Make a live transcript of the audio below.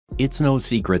It's no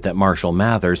secret that Marshall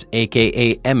Mathers,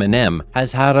 aka Eminem,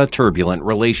 has had a turbulent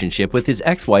relationship with his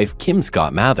ex-wife Kim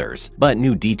Scott Mathers, but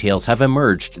new details have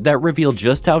emerged that reveal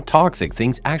just how toxic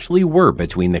things actually were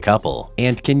between the couple.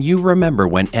 And can you remember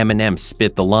when Eminem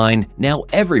spit the line, "Now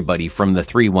everybody from the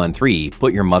 313,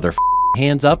 put your mother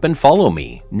hands up and follow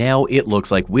me"? Now it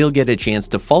looks like we'll get a chance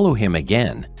to follow him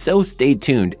again. So stay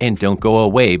tuned and don't go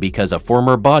away, because a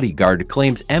former bodyguard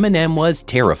claims Eminem was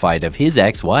terrified of his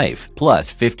ex-wife.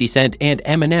 Plus, 50 Cent and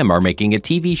Eminem are making a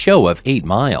TV show of 8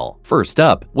 Mile. First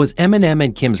up, was Eminem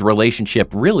and Kim's relationship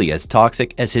really as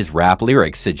toxic as his rap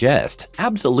lyrics suggest?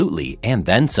 Absolutely, and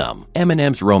then some.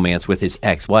 Eminem's romance with his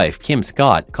ex-wife Kim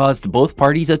Scott caused both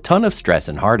parties a ton of stress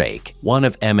and heartache. One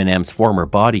of Eminem's former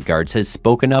bodyguards has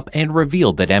spoken up and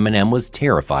revealed that Eminem was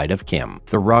terrified of Kim.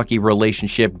 The rocky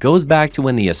relationship goes back to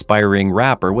when the aspiring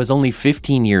rapper was only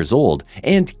 15 years old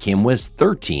and Kim was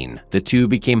 13. The two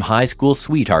became high school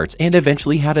sweethearts and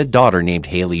eventually had a daughter named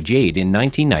Haley Jade in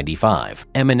 1995.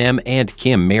 Eminem and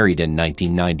Kim married in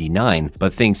 1999,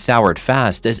 but things soured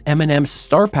fast as Eminem's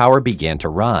star power began to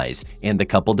rise, and the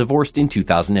couple divorced in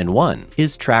 2001.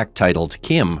 His track titled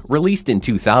Kim, released in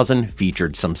 2000,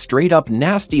 featured some straight-up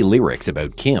nasty lyrics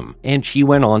about Kim, and she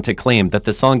went on to claim that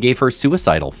the song gave her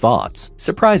suicidal thoughts.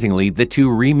 Surprisingly, the two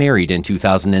remarried in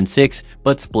 2006,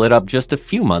 but split up just a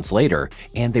few months later,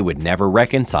 and they would never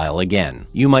reconcile again.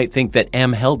 You might think that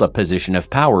M held a position of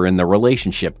power in the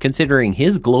relationship considering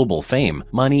his global fame,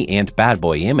 money, and bad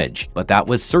boy image, but that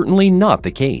was certainly not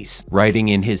the case. Writing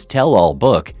in his tell-all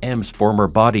book, M's former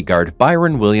bodyguard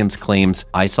Byron Williams claims,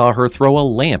 "I saw her throw a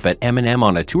lamp at Eminem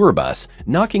on a tour bus,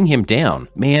 knocking him down.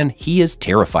 Man, he is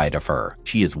terrified of her.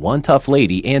 She is one tough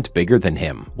lady and bigger than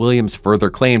him." Williams further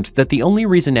claimed that the only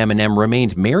reason Eminem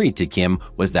remained married to Kim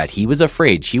was that he was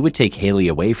afraid she would take Haley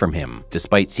away from him.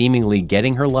 Despite seemingly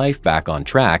getting her life back on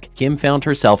track, Kim found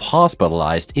herself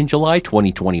hospitalized in July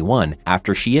 2021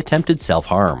 after she attempted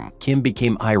self-harm. Kim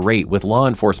became irate with law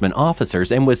enforcement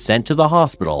officers and was sent to the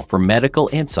hospital for medical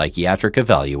and psychiatric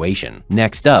evaluation.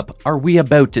 Next up, are we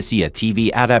about to see a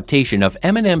TV adaptation of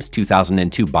Eminem's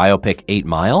 2002 biopic 8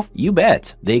 Mile? You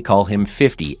bet. They call him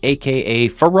 50, aka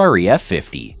Ferrari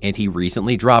F50, and he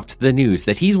recently dropped the news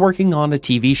that he's working on a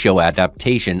TV show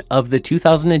adaptation of the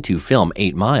 2002 film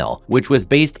 8 Mile, which was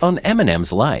based on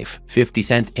Eminem's life. 50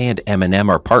 Cent and Eminem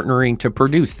are partnering to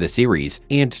produce the series,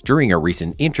 and during a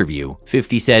recent interview,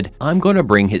 50 said, "I'm gonna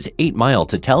bring his 8 Mile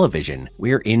to television.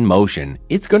 We're in motion.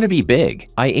 It's gonna be big.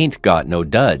 I ain't got no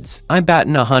duds. I'm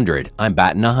batting 100. I'm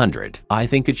batting 100. I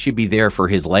think it should be there for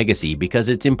his legacy because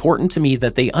it's important to me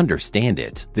that they understand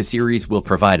it." The series will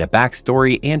provide a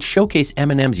backstory and showcase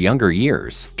Eminem's younger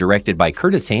years. Directed by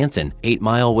Curtis Hanson, 8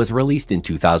 Mile was released in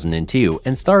 2002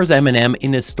 and stars Eminem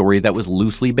in a story that was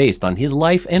loosely based on his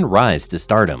life and rise to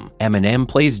stardom. Eminem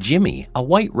plays Jimmy, a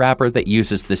white rapper that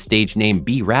uses the stage name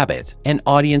B-Rabbit, and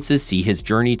audiences see his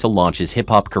journey to launch his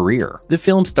hip-hop career. The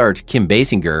film starred Kim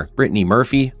Basinger, Brittany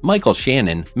Murphy, Michael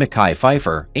Shannon, Mekhi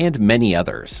Phifer, and many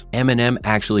others. Eminem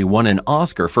actually won an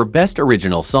Oscar for Best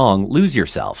Original Song, Lose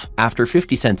Yourself. After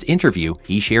 50 Cent's interview,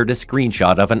 he shared a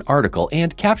screenshot of an article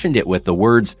and captioned it with the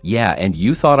words, "Yeah, and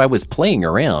you thought I was playing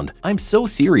around. I'm so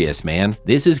serious, man.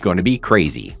 This is going to be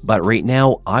crazy." But right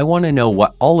now, I want to know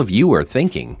what all of you are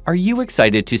thinking. Are you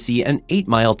excited to see an 8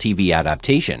 Mile TV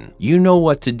adaptation? You know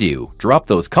what to do. Drop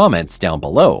those comments down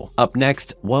below. Up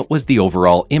next, what was the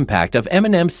overall impact of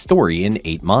Eminem's story in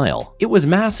 8 Mile? It was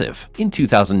massive. In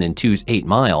 2002's 8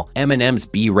 Mile, Eminem's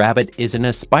B-Rabbit is an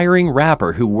aspiring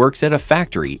rapper who works at a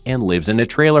factory and lives in a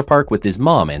trailer park with his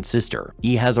mom and sister.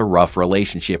 He has a rough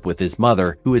relationship with his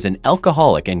mother, who is an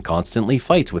alcoholic and constantly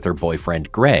fights with her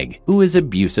boyfriend Greg, who is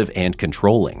abusive and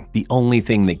controlling. The only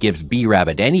thing that gives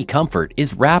B-Rabbit any comfort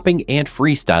is rapping and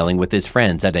freestyling with his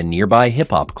friends at a nearby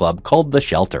hip-hop club called The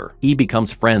Shelter. He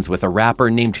becomes friends with a rapper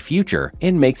named Future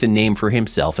and makes a name for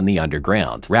himself in the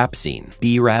underground rap scene.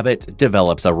 B-Rabbit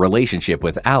develops a relationship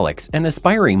with Alex, an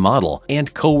aspiring model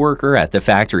and co-worker at the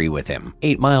factory with him.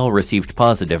 8 Mile received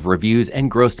positive reviews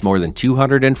and grossed more than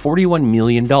 $241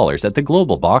 million at the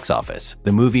global box office.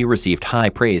 The movie received high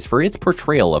praise for its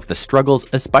portrayal of the struggles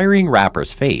aspiring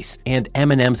rappers face and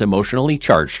Eminem's emotionally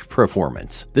charged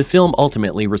performance. The film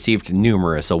ultimately received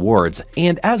numerous awards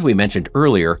and, as we mentioned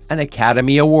earlier, an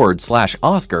Academy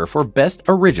Award/Oscar for Best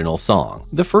Original Song.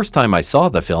 The first time I saw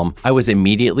the film, I was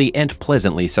immediately and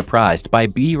pleasantly surprised by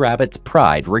B-Rabbit's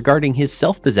pride regarding his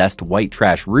self-possessed white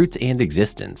trash roots and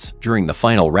existence. During the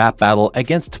final rap battle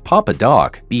against Papa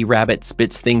Doc, B-Rabbit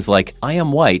spits things like, I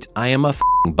am white, I am a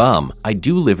f***ing bum. I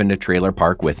do live in a trailer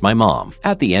park with my mom.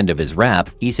 At the end of his rap,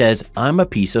 he says, I'm a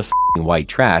piece of f***ing white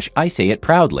trash, I say it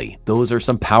proudly. Those are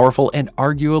some powerful and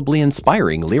arguably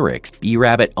inspiring lyrics.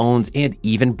 B-Rabbit owns and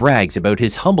even brags about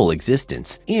his humble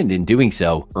existence, and in doing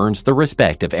so, earns the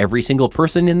respect of every single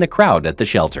person in the crowd at the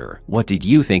shelter. What did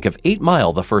you think of 8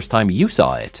 Mile the first time you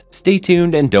saw it? Stay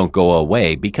tuned and don't go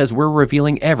away because we're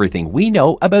revealing everything we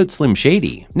know about Slim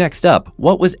Shady. Next up,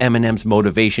 what was Eminem's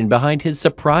motivation behind his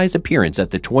surprise appearance at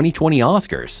the 2020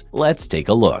 Oscars? Let's take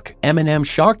a look. Eminem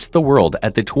shocked the world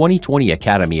at the 2020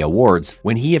 Academy Awards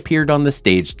when he appeared on the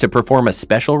stage to perform a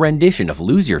special rendition of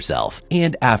Lose Yourself,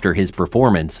 and after his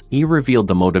performance, he revealed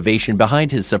the motivation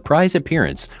behind his surprise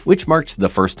appearance, which marked the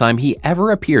first time he ever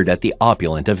appeared at the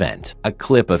opulent event. A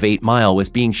clip of 8 Mile was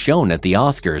being shown at the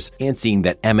Oscars, and seeing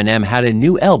that Eminem had a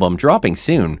new album dropping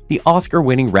soon, the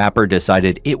Oscar-winning rapper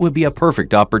decided it would be a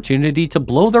perfect opportunity to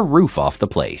blow the roof off the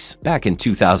place. Back in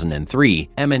 2003,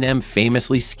 Eminem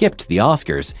famously skipped the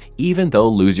Oscars, even though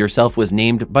Lose Yourself was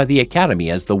named by the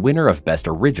Academy as the winner of Best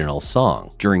Original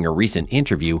Song. During a recent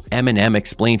interview, Eminem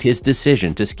explained his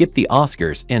decision to skip the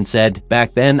Oscars and said,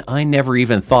 "Back then, I never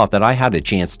even thought that I had a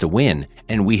chance to win,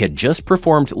 and we had just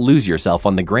performed Lose Yourself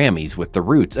on the Grammys with the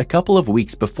Roots a couple of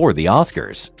weeks before the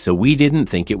Oscars, so we didn't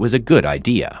think it was a good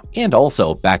idea." And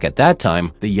also, back at that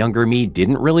time, the younger me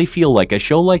didn't really feel like a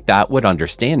show like that would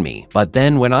understand me. But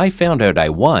then when I found out I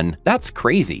won, that's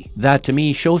crazy. That to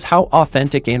me shows how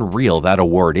authentic and real that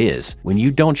award is, when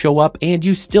you don't show up and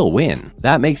you still win.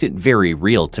 That makes it very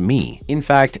real to me. In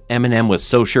fact, Eminem was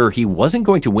so sure he wasn't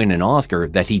going to win an Oscar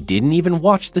that he didn't even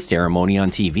watch the ceremony on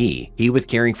TV. He was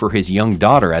caring for his young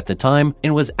daughter at the time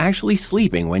and was actually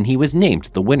sleeping when he was named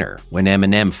the winner. When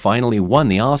Eminem finally won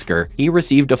the Oscar, he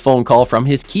received a phone call from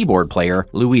his keyboard player,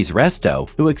 Luis Resto,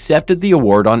 who accepted the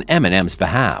award on Eminem's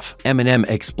behalf. Eminem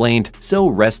explained, "So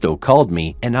Resto called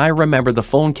me, and I remember the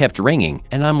phone kept ringing,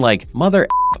 and I'm like, mother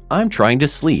F, I'm trying to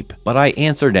sleep." But I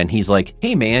answered and he's like,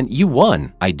 "Hey man, you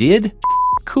won." I did?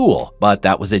 Cool, but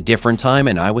that was a different time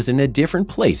and I was in a different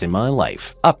place in my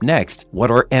life. Up next, what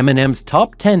are Eminem's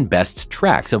top 10 best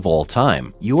tracks of all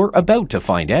time? You're about to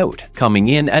find out. Coming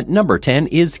in at number 10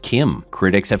 is Kim.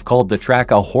 Critics have called the track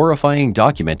a horrifying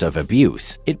document of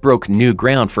abuse. It broke new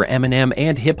ground for Eminem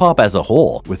and hip-hop as a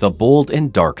whole, with a bold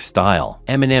and dark style.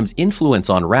 Eminem's influence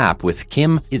on rap with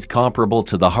Kim is comparable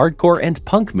to the hardcore and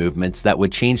punk movements that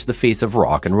would change the face of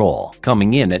rock and roll.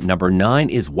 Coming in at number 9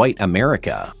 is White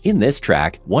America. In this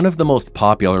track, one of the most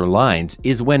popular lines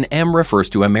is when M refers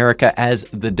to America as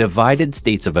the divided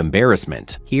states of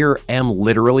embarrassment. Here, M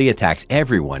literally attacks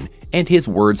everyone, and his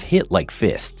words hit like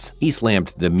fists. He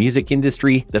slammed the music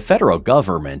industry, the federal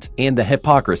government, and the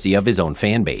hypocrisy of his own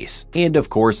fan base. And of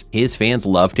course, his fans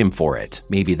loved him for it.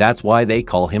 Maybe that's why they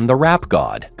call him the rap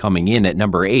god. Coming in at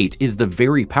number 8 is the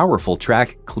very powerful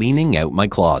track Cleaning Out My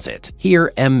Closet.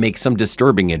 Here, M makes some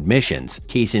disturbing admissions.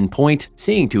 Case in point,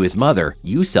 saying to his mother,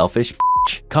 "You selfish."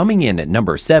 Coming in at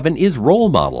number 7 is Role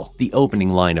Model. The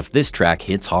opening line of this track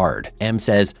hits hard. M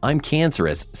says, "I'm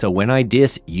cancerous, so when I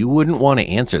diss, you wouldn't want to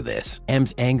answer this."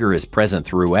 M's anger is present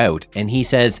throughout, and he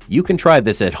says, "You can try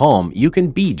this at home, you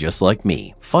can be just like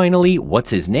me." Finally,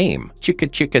 what's his name? Chicka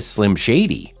Chicka Slim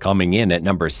Shady. Coming in at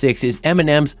number 6 is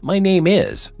Eminem's My Name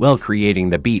Is. While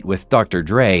creating the beat with Dr.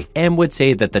 Dre, M would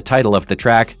say that the title of the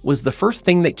track was the first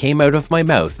thing that came out of my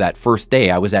mouth that first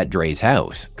day I was at Dre's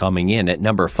house. Coming in at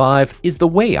number 5 is The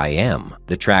Way I Am.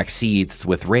 The track seethes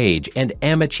with rage, and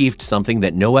M achieved something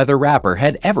that no other rapper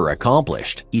had ever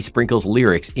accomplished. He sprinkles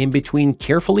lyrics in between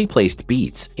carefully placed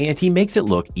beats, and he makes it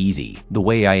look easy. The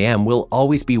Way I Am will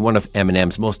always be one of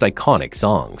Eminem's most iconic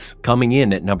songs. Coming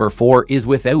in at number 4 is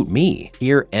Without Me.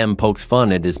 Here, M pokes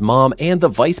fun at his mom and the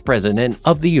Vice President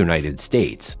of the United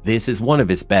States. This is one of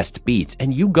his best beats,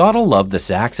 and you gotta love the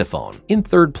saxophone. In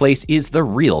third place is The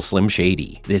Real Slim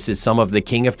Shady. This is some of the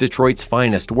King of Detroit's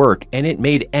finest work, and it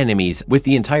made enemies with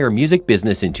the entire music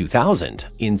business in 2000.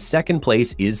 In second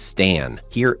place is Stan.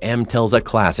 Here, M tells a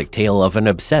classic tale of an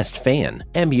obsessed fan.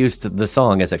 M used the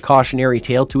song as a cautionary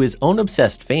tale to his own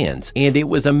obsessed fans, and it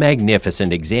was a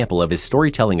magnificent example of his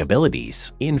storytelling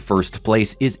abilities. In first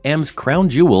place is M's crown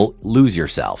jewel, Lose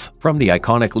Yourself. From the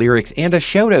iconic lyrics and a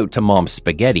shout out to Mom's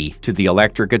Spaghetti, to the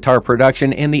electric guitar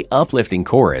production and the uplifting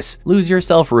chorus, Lose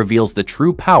Yourself reveals the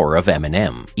true power of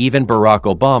Eminem. Even Barack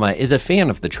Obama is a fan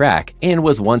of the track and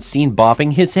was once seen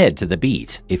bopping his head to the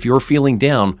beat. If you're feeling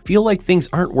down, feel like things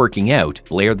aren't working out,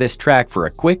 blare this track for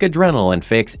a quick adrenaline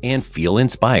fix and feel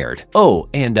inspired. Oh,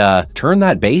 and turn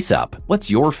that bass up. What's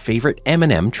your favorite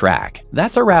Eminem track?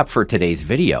 That's a wrap for today's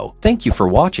video. Thank you for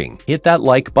watching. Hit that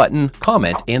like button,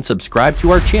 comment, and subscribe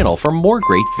to our channel for more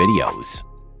great videos.